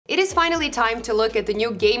It is finally time to look at the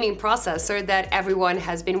new gaming processor that everyone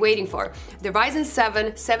has been waiting for, the Ryzen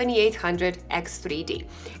 7 7800X3D.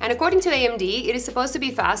 And according to AMD, it is supposed to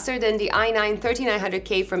be faster than the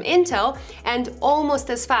i9-3900K from Intel and almost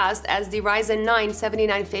as fast as the Ryzen 9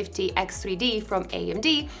 7950X3D from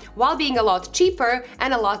AMD, while being a lot cheaper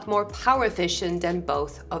and a lot more power efficient than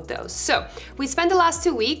both of those. So, we spent the last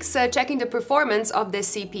 2 weeks checking the performance of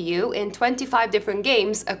this CPU in 25 different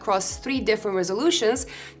games across 3 different resolutions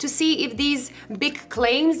to see if these big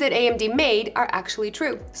claims that AMD made are actually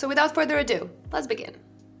true. So without further ado, let's begin.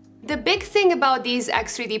 The big thing about these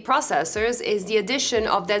X3D processors is the addition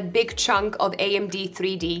of that big chunk of AMD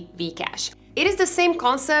 3D V-cache. It is the same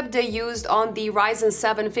concept they used on the Ryzen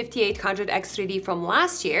 7 5800X3D from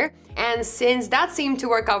last year, and since that seemed to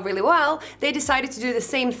work out really well, they decided to do the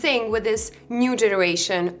same thing with this new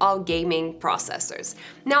generation of gaming processors.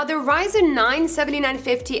 Now, the Ryzen 9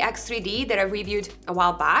 7950X3D that I reviewed a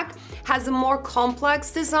while back has a more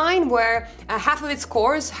complex design where half of its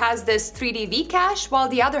cores has this 3D V-cache while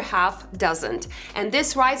the other half doesn't. And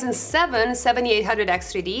this Ryzen 7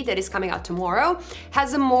 7800X3D that is coming out tomorrow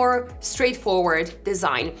has a more straightforward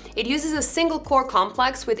design. It uses a single core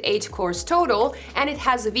complex with 8 cores total, and it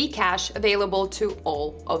has a V-cache available to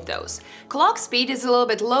all of those. Clock speed is a little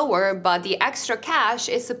bit lower, but the extra cache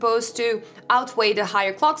is supposed to outweigh the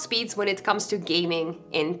higher clock speeds when it comes to gaming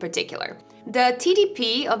in particular. The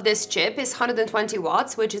TDP of this chip is 120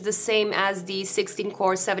 watts, which is the same as the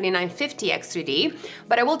 16-core 7950X3D,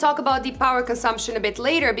 but I will talk about the power consumption a bit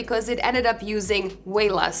later because it ended up using way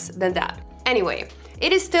less than that. Anyway,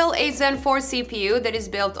 it is still a Zen 4 CPU that is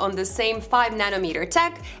built on the same 5nm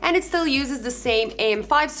tech, and it still uses the same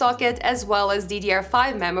AM5 socket as well as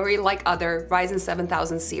DDR5 memory like other Ryzen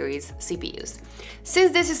 7000 series CPUs.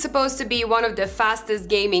 Since this is supposed to be one of the fastest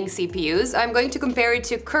gaming CPUs, I'm going to compare it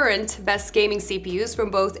to current best gaming CPUs from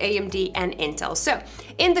both AMD and Intel. So,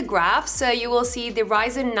 in the graphs, you will see the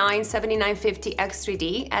Ryzen 9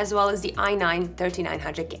 7950X3D as well as the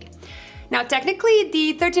i9-3900K. Now, technically,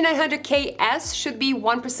 the 3900KS should be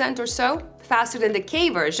 1% or so faster than the K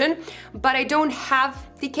version, but I don't have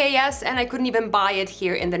the KS and I couldn't even buy it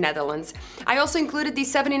here in the Netherlands. I also included the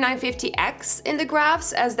 7950X in the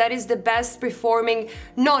graphs as that is the best performing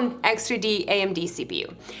non-X3D AMD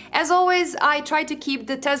CPU. As always, I try to keep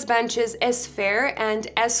the test benches as fair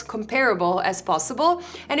and as comparable as possible,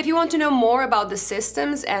 and if you want to know more about the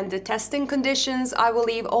systems and the testing conditions, I will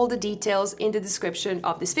leave all the details in the description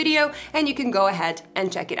of this video and you can go ahead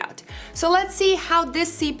and check it out. So let's see how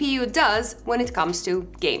this CPU does when it comes to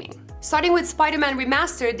gaming. Starting with Spider-Man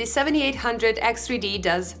Remastered, the 7800X3D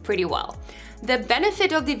does pretty well. The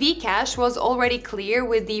benefit of the V-cache was already clear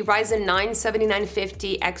with the Ryzen 9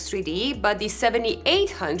 7950X3D, but the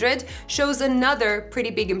 7800 shows another pretty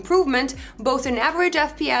big improvement, both in average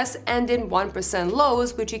FPS and in 1%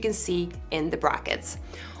 lows, which you can see in the brackets.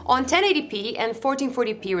 On 1080p and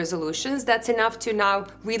 1440p resolutions, that's enough to now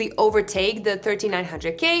really overtake the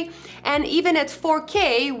 3900K, and even at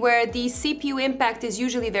 4K, where the CPU impact is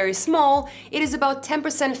usually very small, it is about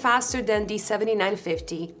 10% faster than the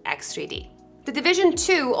 7950X3D. The Division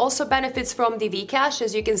 2 also benefits from the V-cache,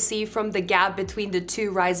 as you can see from the gap between the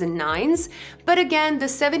two Ryzen 9s, but again, the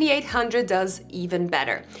 7800 does even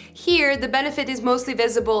better. Here, the benefit is mostly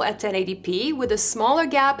visible at 1080p, with a smaller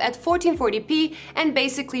gap at 1440p and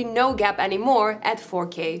basically no gap anymore at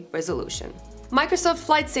 4K resolution. Microsoft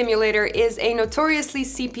Flight Simulator is a notoriously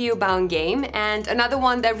CPU-bound game and another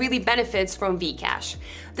one that really benefits from V-cache.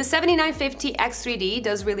 The 7950X3D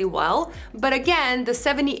does really well, but again, the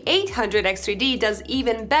 7800X3D does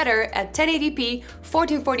even better at 1080p,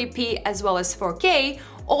 1440p as well as 4K,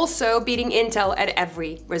 also beating Intel at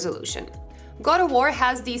every resolution. God of War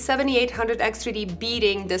has the 7800X3D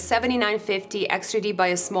beating the 7950X3D by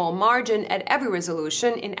a small margin at every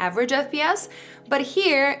resolution in average FPS, but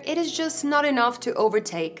here it is just not enough to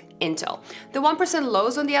overtake Intel. The 1%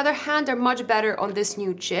 lows, on the other hand, are much better on this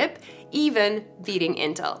new chip, even beating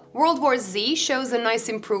Intel. World War Z shows a nice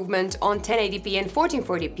improvement on 1080p and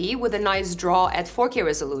 1440p with a nice draw at 4K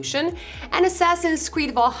resolution, and Assassin's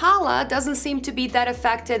Creed Valhalla doesn't seem to be that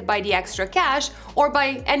affected by the extra cache or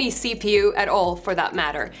by any CPU at all for that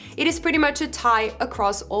matter. It is pretty much a tie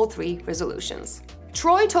across all 3 resolutions.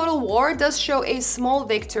 Troy Total War does show a small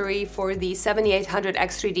victory for the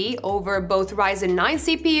 7800X3D over both Ryzen 9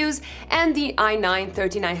 CPUs and the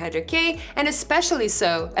i9-3900K, and especially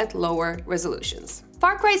so at lower resolutions.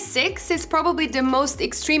 Far Cry 6 is probably the most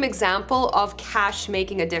extreme example of cache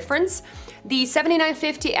making a difference. The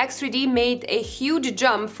 7950X3D made a huge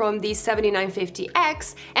jump from the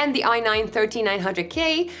 7950X and the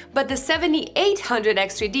i9-13900K, but the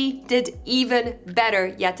 7800X3D did even better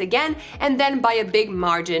yet again, and then by a big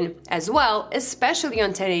margin as well, especially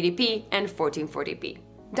on 1080p and 1440p.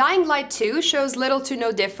 Dying Light 2 shows little to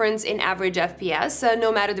no difference in average FPS,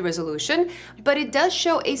 no matter the resolution, but it does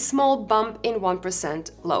show a small bump in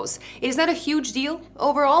 1% lows. It is not a huge deal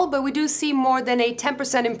overall, but we do see more than a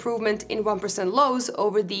 10% improvement in 1% lows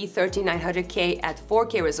over the 13900K at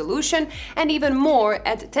 4K resolution, and even more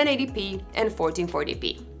at 1080p and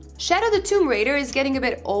 1440p. Shadow the Tomb Raider is getting a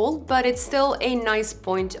bit old, but it's still a nice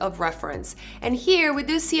point of reference. And here we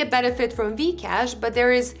do see a benefit from Vcache, but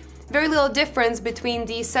there is very little difference between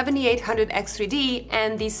the 7800X3D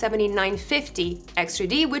and the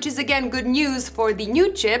 7950X3D, which is again good news for the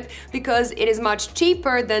new chip because it is much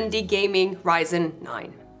cheaper than the gaming Ryzen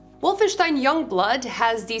 9. Wolfenstein Youngblood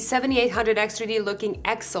has the 7800X3D looking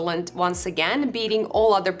excellent once again, beating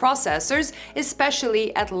all other processors,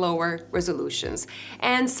 especially at lower resolutions.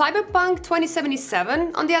 And Cyberpunk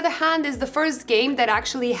 2077, on the other hand, is the first game that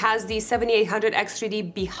actually has the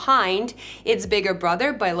 7800X3D behind its bigger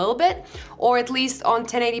brother by a little bit, or at least on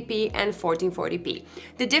 1080p and 1440p.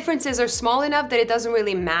 The differences are small enough that it doesn't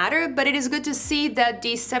really matter, but it is good to see that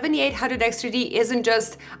the 7800X3D isn't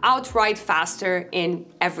just outright faster in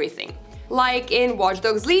everything. Like in Watch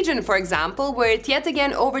Dogs Legion, for example, where it yet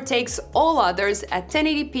again overtakes all others at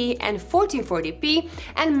 1080p and 1440p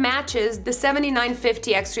and matches the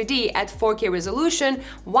 7950X3D at 4K resolution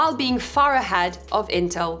while being far ahead of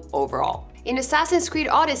Intel overall. In Assassin's Creed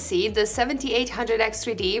Odyssey, the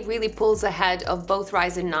 7800X3D really pulls ahead of both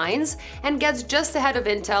Ryzen 9s and gets just ahead of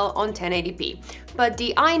Intel on 1080p, but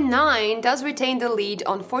the i9 does retain the lead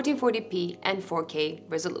on 1440p and 4K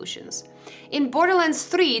resolutions. In Borderlands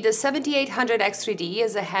 3, the 7800X3D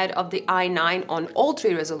is ahead of the i9 on all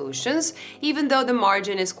three resolutions, even though the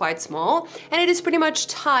margin is quite small, and it is pretty much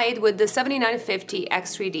tied with the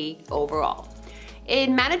 7950X3D overall. It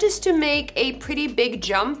manages to make a pretty big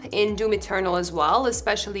jump in Doom Eternal as well,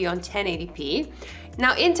 especially on 1080p.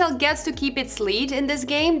 Now, Intel gets to keep its lead in this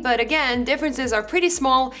game, but again, differences are pretty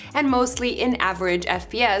small and mostly in average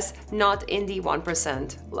FPS, not in the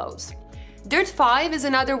 1% lows. Dirt 5 is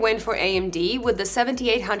another win for AMD, with the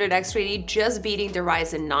 7800X3D just beating the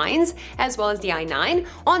Ryzen 9s as well as the i9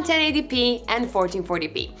 on 1080p and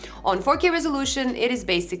 1440p. On 4K resolution, it is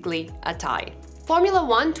basically a tie. Formula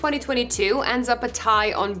 1 2022 ends up a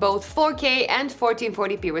tie on both 4K and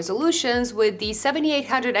 1440p resolutions, with the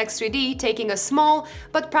 7800X3D taking a small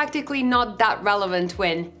but practically not that relevant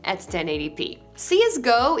win at 1080p.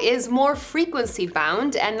 CSGO is more frequency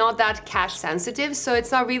bound and not that cache sensitive, so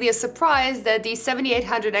it's not really a surprise that the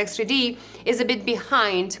 7800X3D is a bit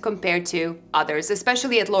behind compared to others,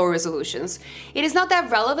 especially at lower resolutions. It is not that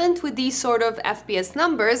relevant with these sort of FPS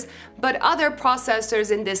numbers, but other processors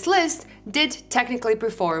in this list did technically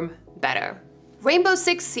perform better. Rainbow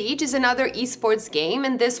Six Siege is another esports game,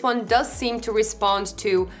 and this one does seem to respond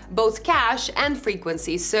to both cache and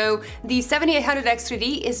frequency. So the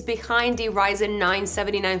 7800X3D is behind the Ryzen 9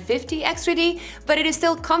 7950X3D, but it is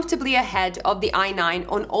still comfortably ahead of the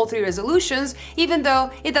i9 on all three resolutions, even though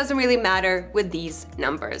it doesn't really matter with these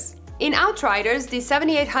numbers. In Outriders, the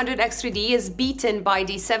 7800X3D is beaten by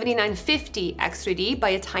the 7950X3D by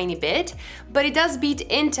a tiny bit, but it does beat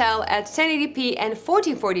Intel at 1080p and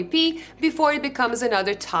 1440p before it becomes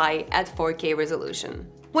another tie at 4K resolution.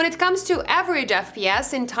 When it comes to average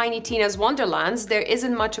FPS in Tiny Tina's Wonderlands, there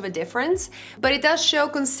isn't much of a difference, but it does show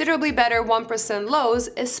considerably better 1% lows,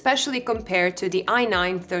 especially compared to the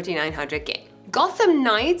i9 3900K. Gotham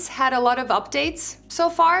Knights had a lot of updates so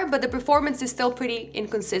far, but the performance is still pretty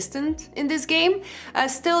inconsistent in this game.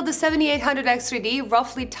 Still, the 7800X3D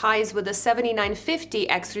roughly ties with the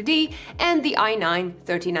 7950X3D and the i9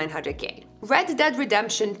 3900K. Red Dead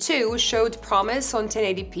Redemption 2 showed promise on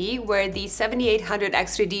 1080p, where the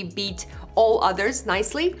 7800X3D beat all others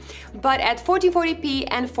nicely, but at 1440p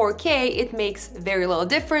and 4K it makes very little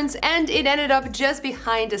difference, and it ended up just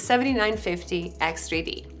behind the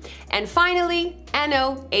 7950X3D. And finally,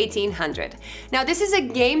 Anno 1800. Now, this is a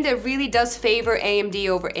game that really does favor AMD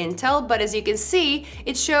over Intel, but as you can see,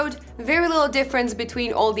 it showed very little difference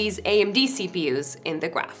between all these AMD CPUs in the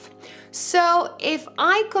graph. So if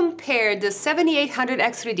I compare the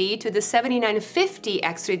 7800X3D to the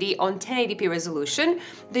 7950X3D on 1080p resolution,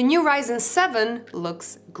 the new Ryzen 7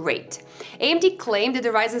 looks great. AMD claimed that the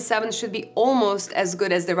Ryzen 7 should be almost as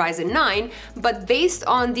good as the Ryzen 9, but based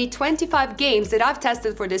on the 25 games that I've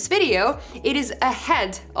tested for this video, it is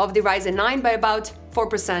ahead of the Ryzen 9 by about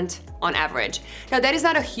 4% on average. Now that is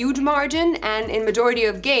not a huge margin, and in majority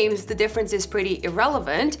of games the difference is pretty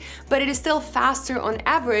irrelevant, but it is still faster on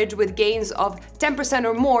average with gains of 10%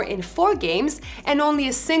 or more in 4 games and only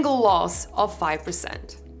a single loss of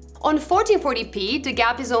 5%. On 1440p, the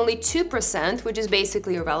gap is only 2%, which is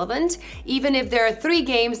basically irrelevant, even if there are 3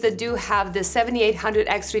 games that do have the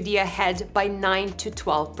 7800X3D ahead by 9 to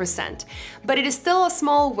 12%. But it is still a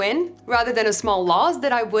small win, rather than a small loss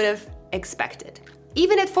that I would have expected.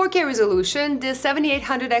 Even at 4K resolution, the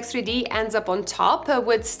 7800X3D ends up on top,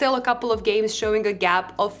 with still a couple of games showing a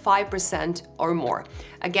gap of 5% or more.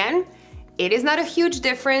 Again, it is not a huge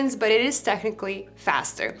difference, but it is technically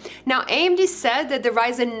faster. Now, AMD said that the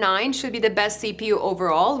Ryzen 9 should be the best CPU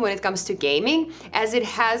overall when it comes to gaming, as it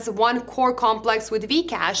has one core complex with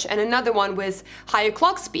V-cache and another one with higher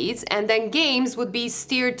clock speeds, and then games would be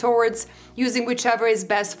steered towards using whichever is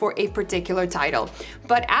best for a particular title.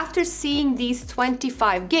 But after seeing these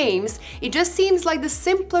 25 games, it just seems like the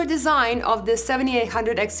simpler design of the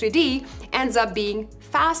 7800X3D ends up being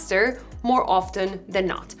faster more often than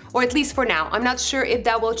not, or at least for now. I'm not sure if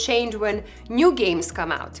that will change when new games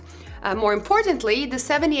come out. More importantly, the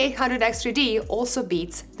 7800X3D also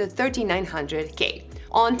beats the 3900K.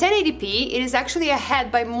 On 1080p, it is actually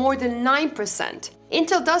ahead by more than 9%.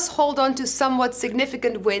 Intel does hold on to somewhat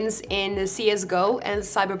significant wins in CSGO and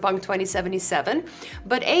Cyberpunk 2077,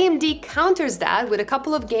 but AMD counters that with a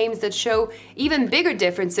couple of games that show even bigger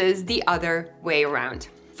differences the other way around.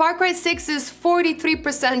 Far Cry 6's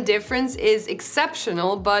 43% difference is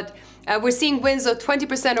exceptional, but we're seeing wins of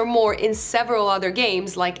 20% or more in several other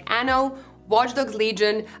games like Anno, Watch Dogs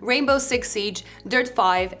Legion, Rainbow Six Siege, Dirt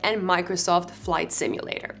 5, and Microsoft Flight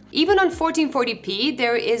Simulator. Even on 1440p,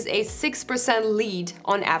 there is a 6% lead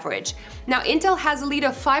on average. Now, Intel has a lead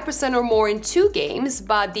of 5% or more in 2 games,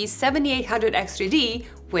 but the 7800X3D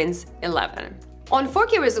wins 11. On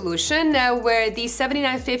 4K resolution, where the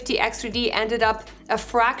 7950X3D ended up a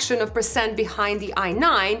fraction of percent behind the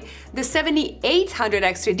i9, the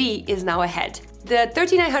 7800X3D is now ahead. The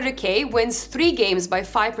 3900K wins 3 games by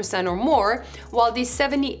 5% or more, while the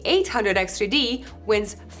 7800X3D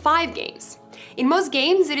wins 5 games. In most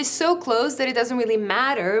games, it is so close that it doesn't really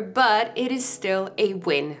matter, but it is still a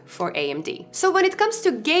win for AMD. So when it comes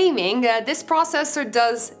to gaming, this processor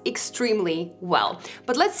does extremely well.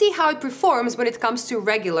 But let's see how it performs when it comes to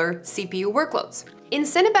regular CPU workloads. In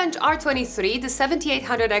Cinebench R23, the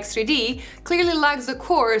 7800X3D clearly lags the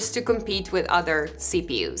course to compete with other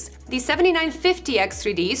CPUs. The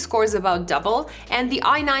 7950X3D scores about double, and the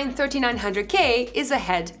i9 3900K is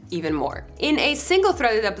ahead even more. In a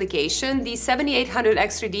single-threaded application, the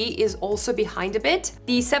 7800X3D is also behind a bit.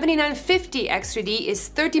 The 7950X3D is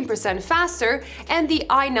 13% faster, and the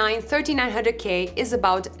i9 3900K is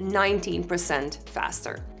about 19%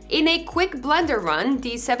 faster. In a quick Blender run,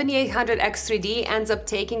 the 7800X3D ends up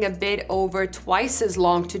taking a bit over twice as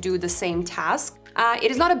long to do the same task.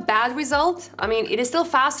 It is not a bad result. I mean, it is still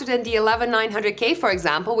faster than the 11900K, for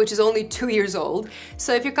example, which is only 2 years old.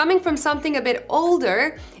 So if you're coming from something a bit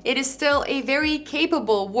older, it is still a very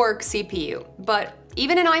capable work CPU. But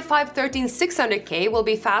even an i5-13600K will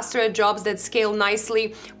be faster at jobs that scale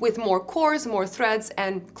nicely with more cores, more threads,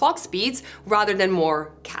 and clock speeds rather than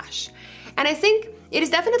more cache. And I think it is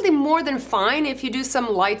definitely more than fine if you do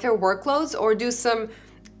some lighter workloads or do some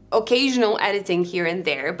occasional editing here and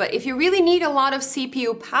there, but if you really need a lot of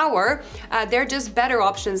CPU power, there are just better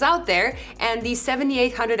options out there, and the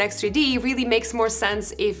 7800X3D really makes more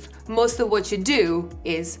sense if most of what you do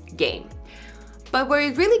is game. But where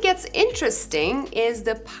it really gets interesting is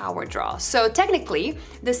the power draw. So technically,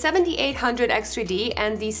 the 7800X3D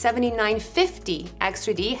and the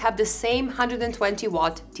 7950X3D have the same 120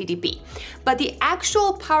 watt TDP, but the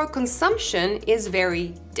actual power consumption is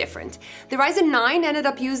very different. The Ryzen 9 ended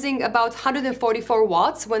up using about 144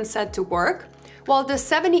 watts when set to work, while the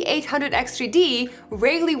 7800X3D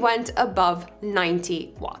rarely went above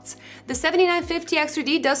 90 watts. The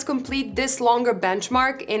 7950X3D does complete this longer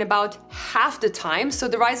benchmark in about half the time, so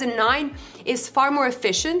the Ryzen 9 is far more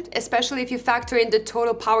efficient, especially if you factor in the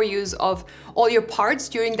total power use of all your parts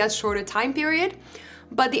during that shorter time period.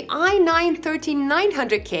 But the i9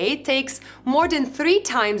 13900K takes more than 3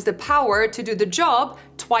 times the power to do the job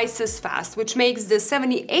twice as fast, which makes the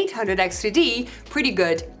 7800X3D pretty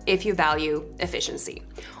good if you value efficiency.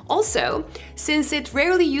 Also, since it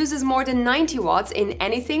rarely uses more than 90 watts in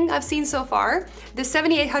anything I've seen so far, the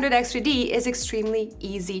 7800X3D is extremely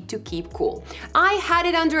easy to keep cool. I had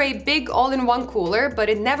it under a big all-in-one cooler, but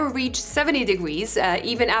it never reached 70 degrees,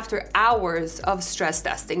 even after hours of stress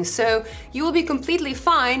testing. So you will be completely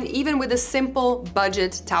fine even with a simple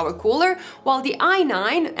budget tower cooler, while the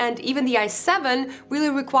i9 and even the i7 really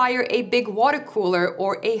require a big water cooler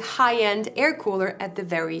or a high-end air cooler at the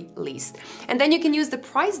very least. And then you can use the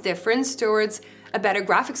price difference towards a better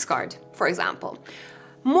graphics card, for example.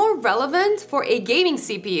 More relevant for a gaming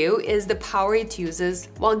CPU is the power it uses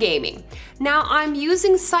while gaming. Now, I'm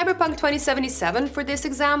using Cyberpunk 2077 for this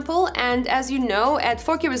example, and as you know, at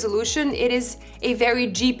 4K resolution, it is a very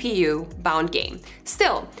GPU-bound game.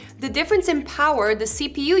 Still, the difference in power the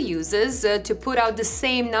CPU uses to put out the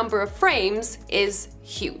same number of frames is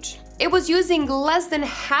huge. It was using less than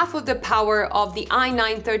half of the power of the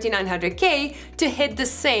i9 3900K to hit the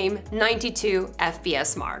same 92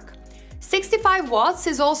 FPS mark. 65 watts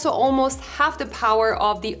is also almost half the power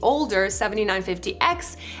of the older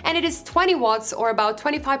 7950X, and it is 20 watts or about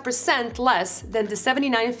 25% less than the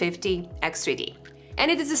 7950X3D. And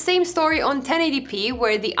it is the same story on 1080p,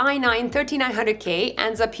 where the i9 3900K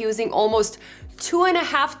ends up using almost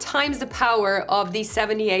 2.5 times the power of the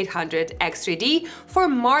 7800X3D for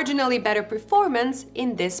marginally better performance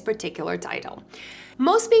in this particular title.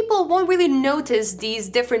 Most people won't really notice these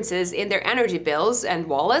differences in their energy bills and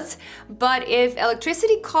wallets, but if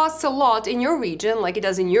electricity costs a lot in your region, like it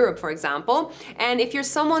does in Europe, for example, and if you're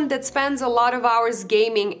someone that spends a lot of hours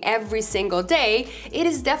gaming every single day, it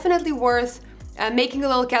is definitely worth making a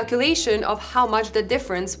little calculation of how much the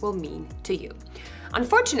difference will mean to you.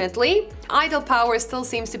 Unfortunately, idle power still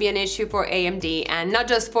seems to be an issue for AMD, and not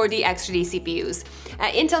just for the X3D CPUs.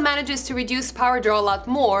 Intel manages to reduce power draw a lot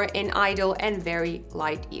more in idle and very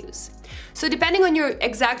light use. So depending on your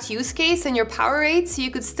exact use case and your power rates,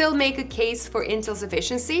 you could still make a case for Intel's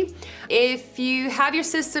efficiency. If you have your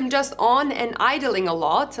system just on and idling a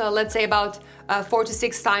lot, let's say about 4 to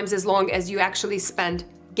 6 times as long as you actually spend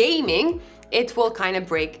gaming, it will kind of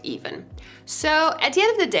break even. So at the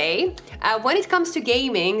end of the day, when it comes to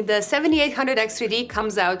gaming, the 7800X3D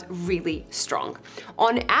comes out really strong.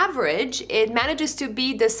 On average, it manages to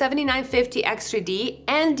beat the 7950X3D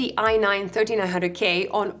and the i9 3900K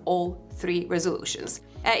on all 3 resolutions.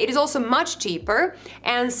 It is also much cheaper,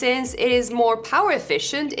 and since it is more power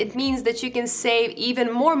efficient, it means that you can save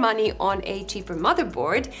even more money on a cheaper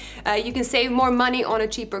motherboard, you can save more money on a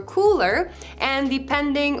cheaper cooler, and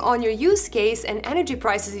depending on your use case and energy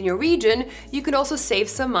prices in your region, you can also save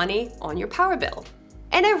some money on your power bill.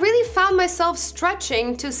 And I really found myself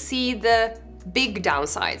stretching to see the big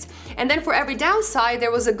downsides. And then for every downside,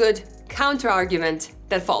 there was a good counter-argument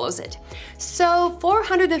that follows it. So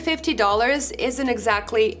 $450 isn't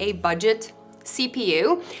exactly a budget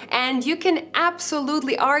CPU, and you can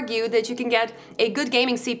absolutely argue that you can get a good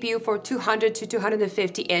gaming CPU for $200 to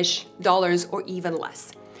 $250-ish or even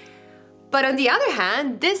less. But on the other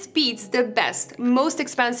hand, this beats the best, most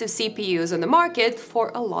expensive CPUs on the market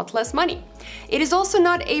for a lot less money. It is also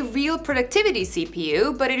not a real productivity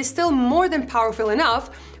CPU, but it is still more than powerful enough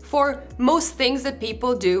for most things that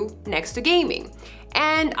people do next to gaming.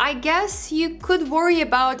 And I guess you could worry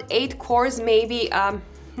about 8 cores maybe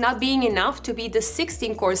not being enough to beat the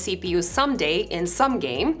 16-core CPU someday in some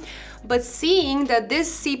game, but seeing that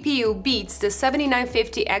this CPU beats the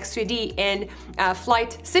 7950X3D in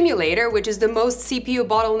Flight Simulator, which is the most CPU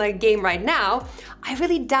bottleneck game right now, I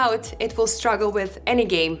really doubt it will struggle with any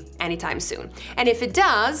game anytime soon. And if it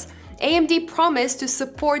does, AMD promised to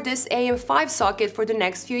support this AM5 socket for the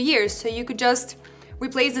next few years, so you could just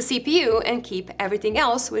replace the CPU and keep everything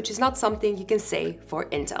else, which is not something you can say for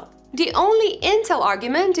Intel. The only Intel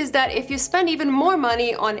argument is that if you spend even more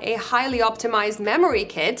money on a highly optimized memory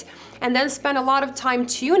kit and then spend a lot of time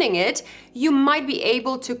tuning it, you might be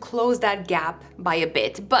able to close that gap by a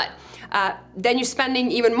bit. But then you're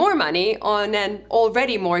spending even more money on an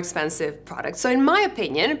already more expensive product. So in my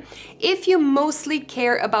opinion, if you mostly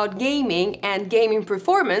care about gaming and gaming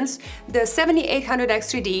performance, the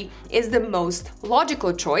 7800X3D is the most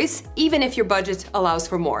logical choice, even if your budget allows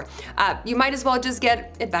for more. You might as well just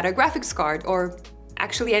get a better graphics card, or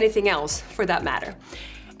actually anything else for that matter.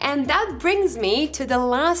 And that brings me to the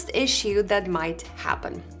last issue that might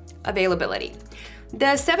happen: availability.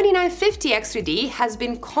 The 7950X3D has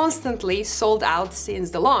been constantly sold out since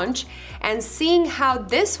the launch, and seeing how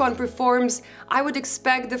this one performs, I would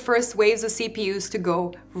expect the first waves of CPUs to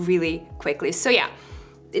go really quickly. So yeah,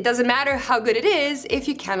 it doesn't matter how good it is if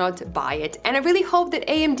you cannot buy it. And I really hope that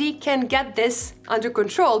AMD can get this under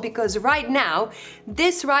control, because right now,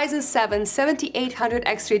 this Ryzen 7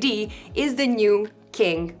 7800X3D is the new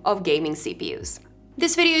king of gaming CPUs.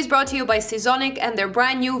 This video is brought to you by Seasonic and their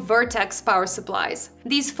brand new Vertex power supplies.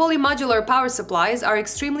 These fully modular power supplies are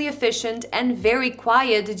extremely efficient and very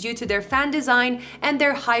quiet due to their fan design and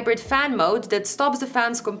their hybrid fan mode that stops the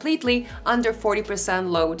fans completely under 40%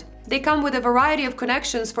 load. They come with a variety of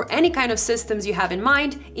connections for any kind of systems you have in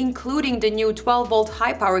mind, including the new 12-volt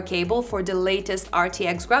high-power cable for the latest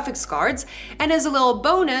RTX graphics cards, and as a little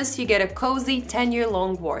bonus, you get a cozy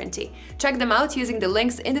 10-year-long warranty. Check them out using the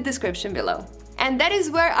links in the description below. And that is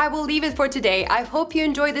where I will leave it for today. I hope you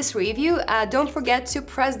enjoyed this review. Don't forget to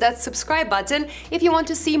press that subscribe button if you want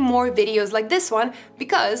to see more videos like this one,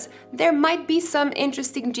 because there might be some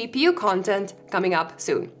interesting GPU content coming up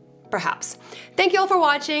soon. Perhaps. Thank you all for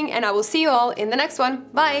watching, and I will see you all in the next one.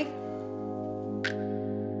 Bye!